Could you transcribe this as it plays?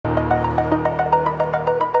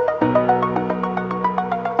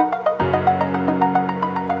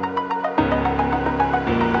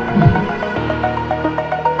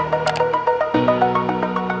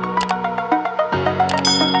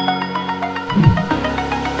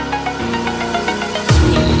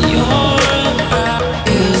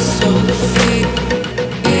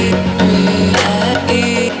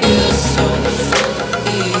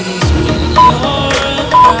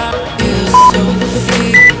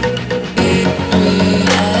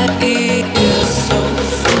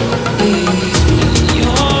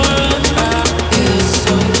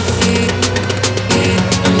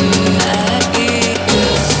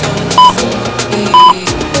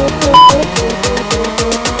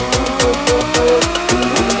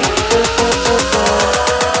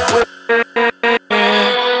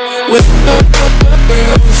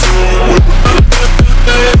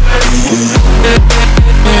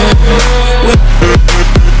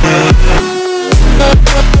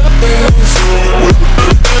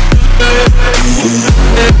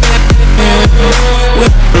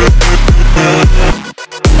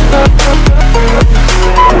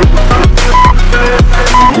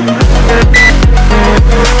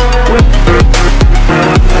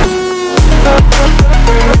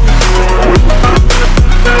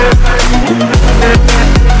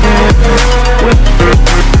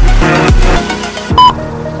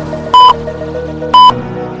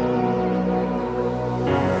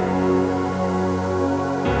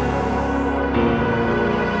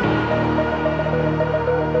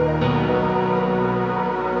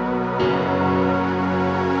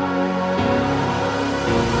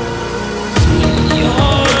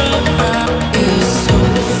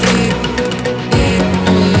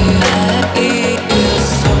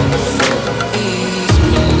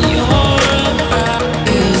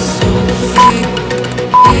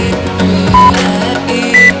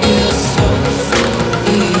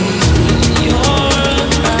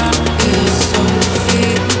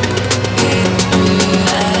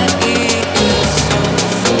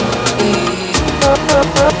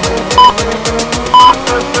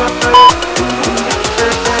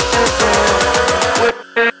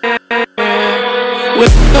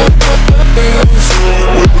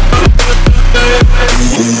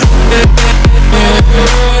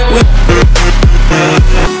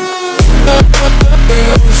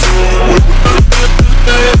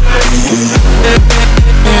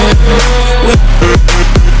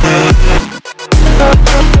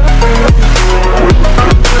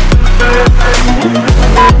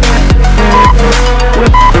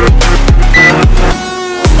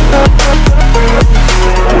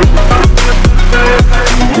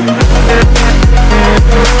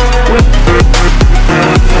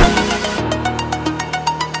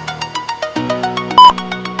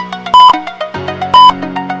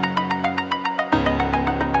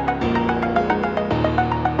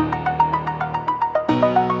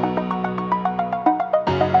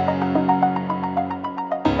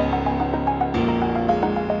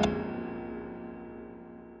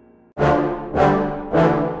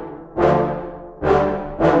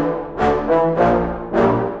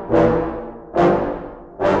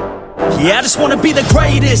Yeah, I just wanna be the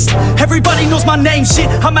greatest. Everybody knows my name, shit.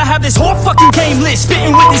 I'ma have this whole fucking game list,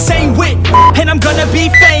 spitting with the same wit, and I'm gonna be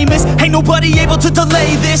famous. Ain't nobody able to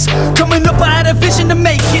delay this. Coming up, I had a vision to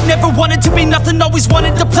make it. Never wanted to be nothing, always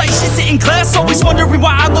wanted to play shit. Sit in class, always wondering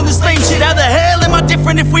why I learn this lame shit. How the hell am I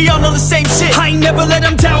different if we all know the same shit? I ain't never let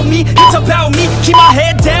them doubt me, it's about me. Keep my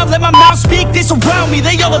head down, let my mouth speak. They surround me,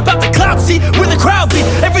 they all about the clout, see where the crowd be.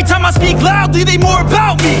 Every time I speak loudly, they more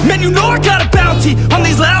about me. Man, you know I got a bounty on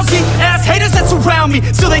these lousy ass haters that surround me.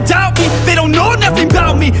 Still they doubt me, they don't know nothing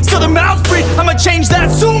about me. Still their mouths free, I'ma change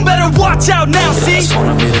that soon. Better watch out now, see? I just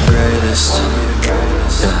wanna be the greatest,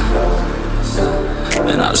 yeah.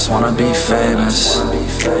 And I just wanna be famous,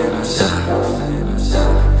 yeah.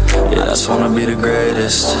 Yeah, I just wanna be the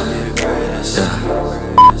greatest, yeah.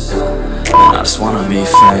 And I just wanna be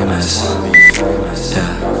famous, yeah.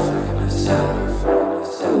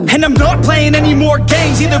 And I'm not playing any more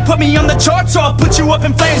games. Either put me on the charts or I'll put you up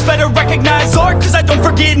in flames. Better recognize art, cause I don't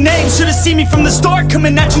forget names. Should've seen me from the start,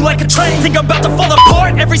 coming at you like a train. Think I'm about to fall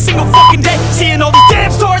apart every single fucking day. Seeing all these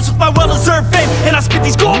damn stars with my well-deserved fame. And I spit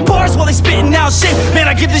these gold bars while they spitting out shit. Man,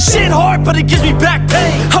 I give this shit hard, but it gives me back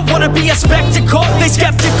pain. I wanna be a spectacle, they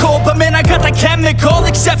skeptical, but man, I got that chemical,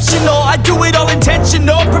 exceptional. I do it all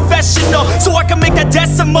intentional, professional, so I can make that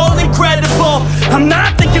decimal incredible. I'm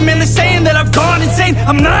not thinking, man, they're saying that I've gone insane.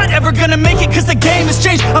 I'm not ever gonna make it cause the game has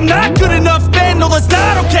changed. I'm not good enough, man, no that's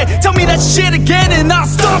not okay. Tell me that shit again and I'll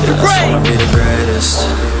stop your brain. I just wanna be the greatest,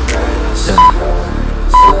 yeah.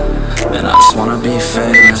 And I just wanna be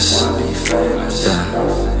famous, yeah.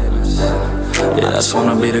 Yeah, I just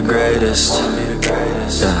wanna be the greatest,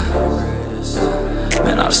 yeah.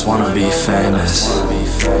 Man, I just wanna be famous,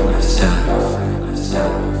 yeah.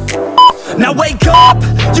 Now wake up,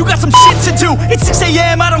 you got some shit to do. It's 6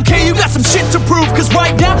 AM, I don't care, you got some shit to prove. Cause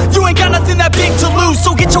right now, you ain't got nothing that big to lose.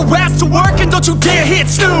 So get your ass to work and don't you dare hit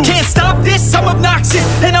snooze. Can't stop this, I'm obnoxious,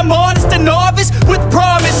 and I'm honest and novice. With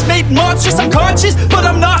promise, made monstrous, I'm conscious, but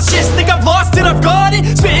I'm nauseous. Think I've lost it, I've got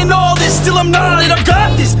it. Spitting all this, still I'm not it, I've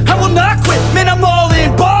got this. I will not quit, man, I'm all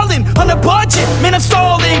in. Ballin' on a budget, man, I'm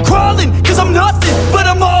stalling. Crawling, cause I'm nothing, but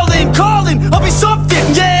I'm all in. Calling, I'll be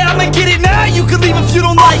something, yeah, I'ma get it now. You can leave if you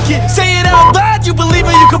don't like it. Say it out loud, you believe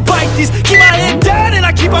it, you can bite this. Keep my head down and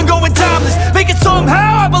I keep on going timeless. Make it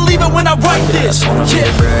somehow, I believe it when I write this. I just wanna be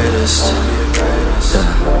the greatest,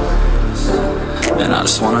 yeah. And I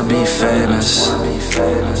just wanna be famous,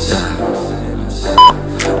 yeah.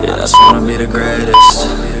 Yeah, I just wanna be the greatest,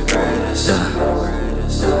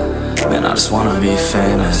 yeah. Man, I just wanna be famous.